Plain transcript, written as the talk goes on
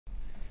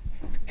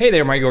Hey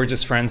there, my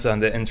gorgeous friends on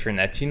the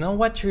internet. You know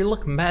what? You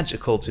look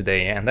magical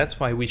today, and that's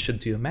why we should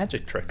do a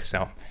magic trick.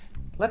 So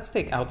let's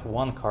take out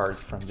one card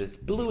from this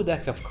blue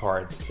deck of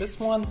cards. This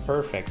one,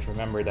 perfect.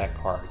 Remember that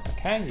card,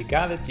 okay? You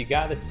got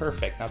it,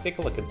 perfect. Now take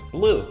a look, it's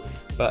blue.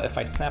 But if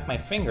I snap my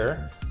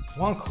finger,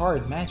 one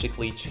card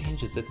magically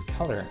changes its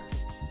color.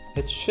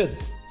 It should.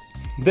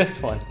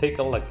 This one, take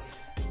a look.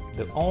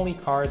 The only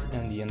card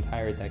in the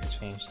entire deck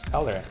changed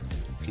color.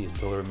 Do you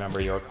still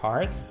remember your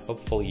card?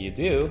 Hopefully you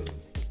do,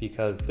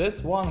 because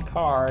this one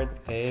card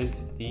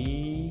is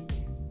the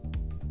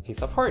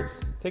Ace of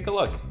Hearts. Take a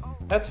look.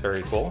 That's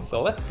very cool.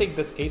 So let's take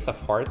this Ace of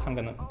Hearts. I'm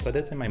gonna put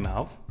it in my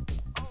mouth.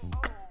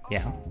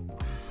 Yeah.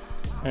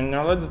 And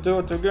now let's do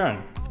it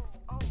again.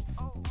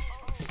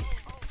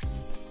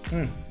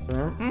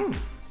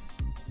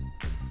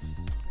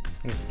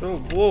 It's still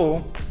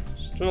blue.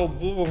 Still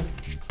blue.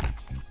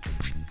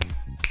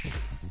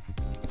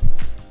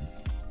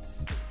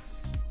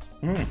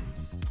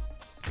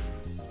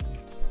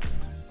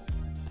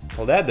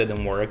 Well, that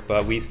didn't work,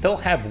 but we still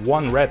have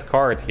one red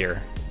card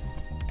here.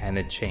 And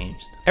it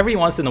changed. Every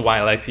once in a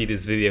while I see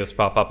these videos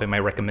pop up in my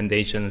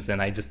recommendations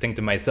and I just think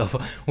to myself,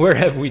 where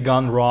have we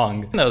gone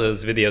wrong? You know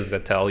those videos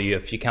that tell you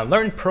if you can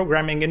learn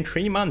programming in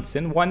 3 months,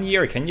 in 1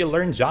 year, can you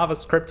learn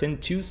JavaScript in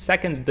 2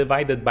 seconds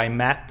divided by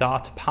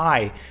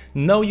math.py?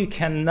 No, you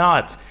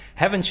cannot.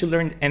 Haven't you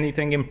learned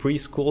anything in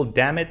preschool?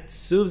 Damn it,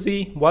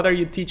 Susie, what are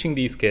you teaching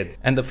these kids?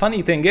 And the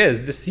funny thing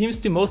is, this seems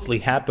to mostly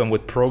happen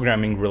with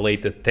programming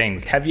related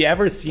things. Have you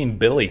ever seen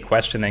Billy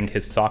questioning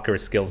his soccer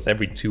skills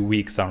every 2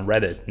 weeks on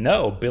Reddit?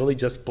 No, Billy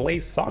just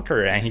plays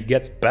soccer and he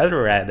gets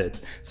better at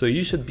it. So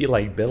you should be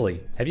like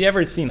Billy. Have you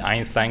ever seen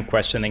Einstein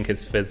questioning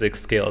his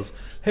physics skills?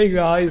 Hey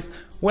guys,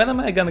 when am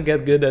I gonna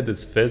get good at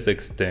this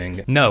physics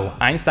thing? No,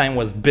 Einstein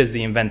was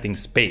busy inventing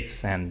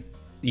space and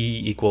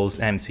E equals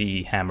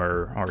MC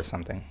hammer or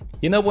something.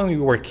 You know, when we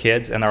were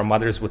kids and our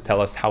mothers would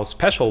tell us how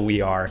special we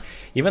are,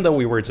 even though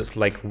we were just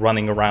like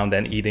running around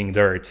and eating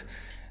dirt.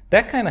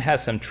 That kind of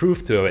has some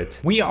truth to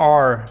it. We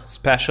are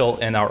special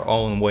in our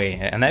own way,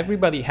 and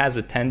everybody has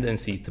a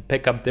tendency to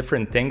pick up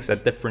different things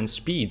at different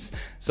speeds.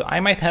 So I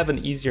might have an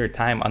easier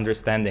time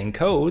understanding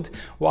code,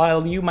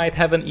 while you might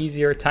have an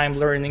easier time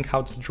learning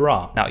how to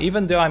draw. Now,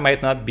 even though I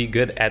might not be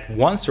good at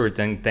one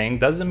certain thing,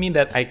 doesn't mean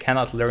that I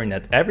cannot learn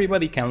it.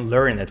 Everybody can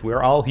learn it.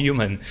 We're all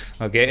human,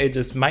 okay? It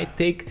just might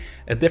take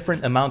a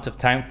different amount of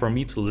time for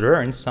me to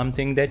learn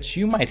something that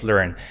you might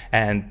learn.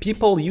 And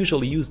people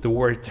usually use the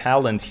word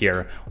talent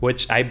here,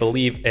 which I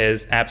believe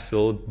is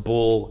absolute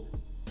bull.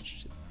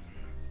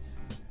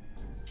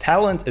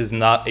 Talent is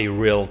not a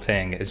real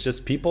thing. It's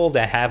just people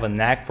that have a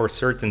knack for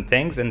certain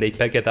things and they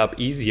pick it up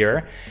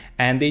easier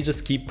and they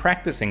just keep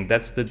practicing.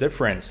 That's the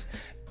difference.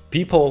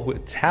 People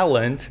with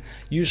talent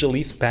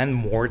usually spend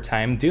more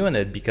time doing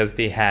it because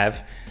they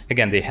have,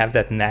 again, they have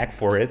that knack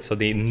for it, so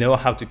they know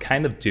how to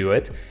kind of do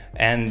it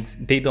and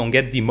they don't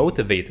get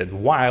demotivated,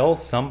 while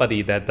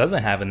somebody that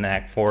doesn't have a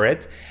knack for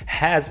it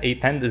has a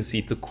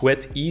tendency to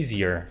quit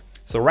easier.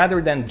 So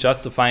rather than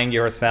justifying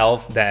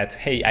yourself that,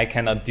 hey, I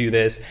cannot do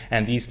this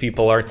and these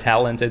people are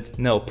talented,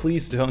 no,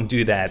 please don't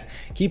do that.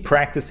 Keep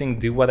practicing,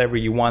 do whatever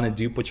you want to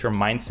do, put your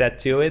mindset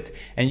to it,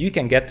 and you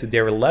can get to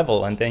their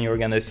level, and then you're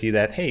gonna see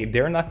that, hey,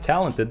 they're not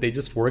talented, they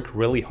just work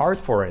really hard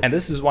for it. And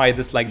this is why I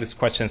dislike this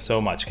question so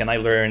much. Can I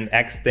learn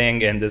X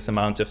thing in this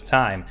amount of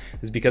time?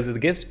 It's because it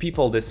gives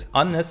people this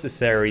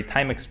unnecessary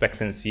time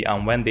expectancy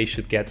on when they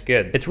should get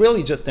good. It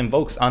really just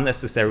invokes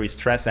unnecessary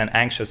stress and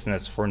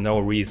anxiousness for no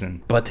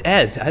reason. But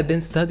Ed, I've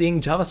been studying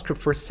JavaScript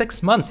for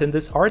 6 months, and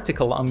this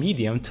article on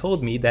Medium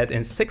told me that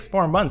in 6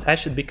 more months I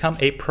should become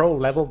a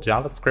pro-level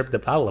JavaScript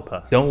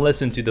developer. Don't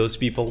listen to those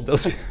people.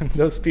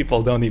 Those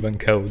people don't even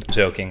code.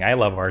 Joking, I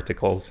love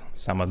articles,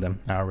 some of them,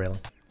 not really.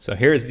 So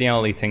here's the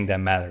only thing that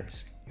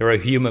matters. You're a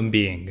human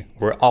being.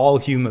 We're all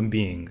human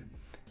beings.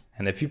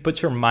 And if you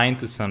put your mind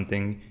to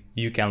something,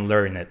 you can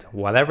learn it,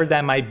 whatever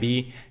that might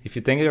be. If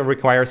you think it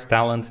requires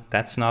talent,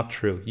 that's not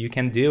true. You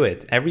can do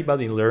it.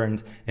 Everybody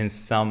learned in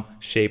some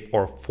shape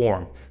or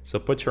form. So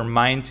put your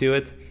mind to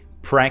it,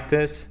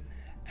 practice,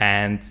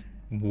 and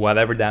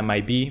whatever that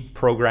might be,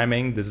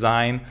 programming,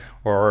 design,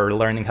 or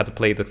learning how to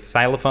play the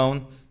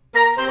xylophone.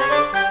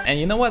 And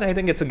you know what? I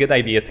think it's a good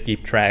idea to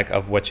keep track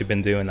of what you've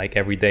been doing like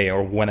every day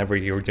or whenever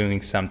you're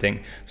doing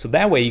something. So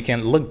that way you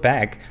can look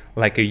back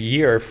like a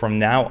year from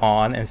now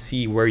on and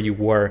see where you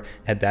were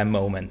at that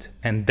moment.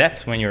 And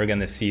that's when you're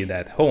gonna see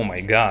that, oh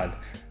my God,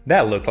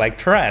 that looked like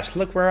trash.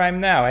 Look where I'm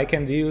now. I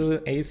can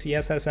do a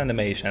CSS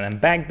animation. And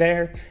back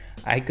there,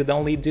 I could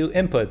only do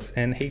inputs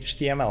in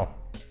HTML.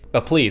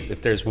 But please,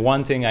 if there's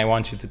one thing I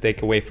want you to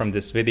take away from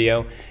this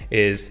video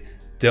is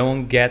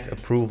don't get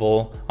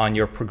approval on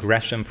your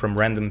progression from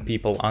random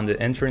people on the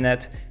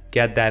internet.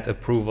 Get that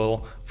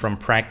approval from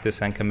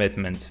practice and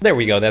commitment. There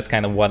we go, that's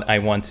kind of what I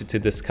wanted to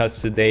discuss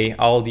today.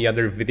 All the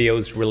other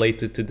videos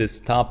related to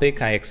this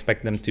topic, I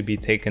expect them to be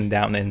taken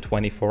down in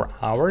 24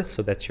 hours,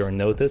 so that's your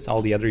notice.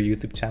 All the other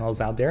YouTube channels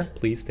out there,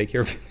 please take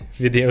your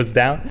videos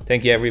down.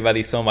 Thank you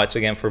everybody so much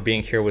again for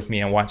being here with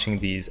me and watching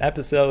these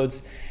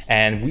episodes.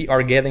 And we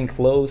are getting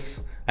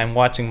close. I'm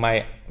watching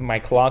my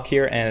clock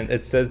here, and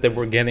it says that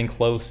we're getting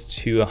close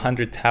to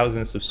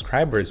 100,000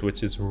 subscribers,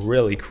 which is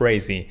really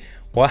crazy.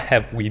 What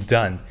have we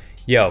done?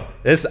 Yo,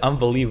 this is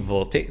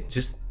unbelievable.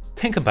 Just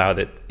think about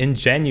it. In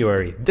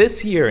January,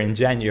 this year in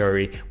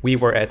January, we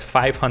were at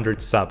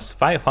 500 subs.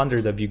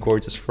 500 of you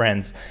gorgeous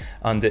friends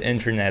on the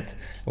internet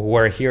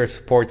were here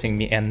supporting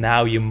me, and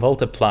now you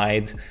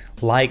multiplied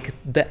like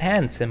the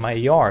ants in my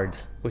yard,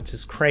 which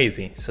is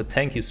crazy. So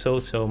thank you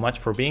so much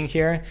for being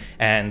here,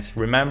 and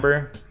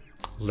remember,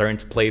 learn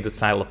to play the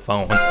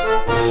xylophone.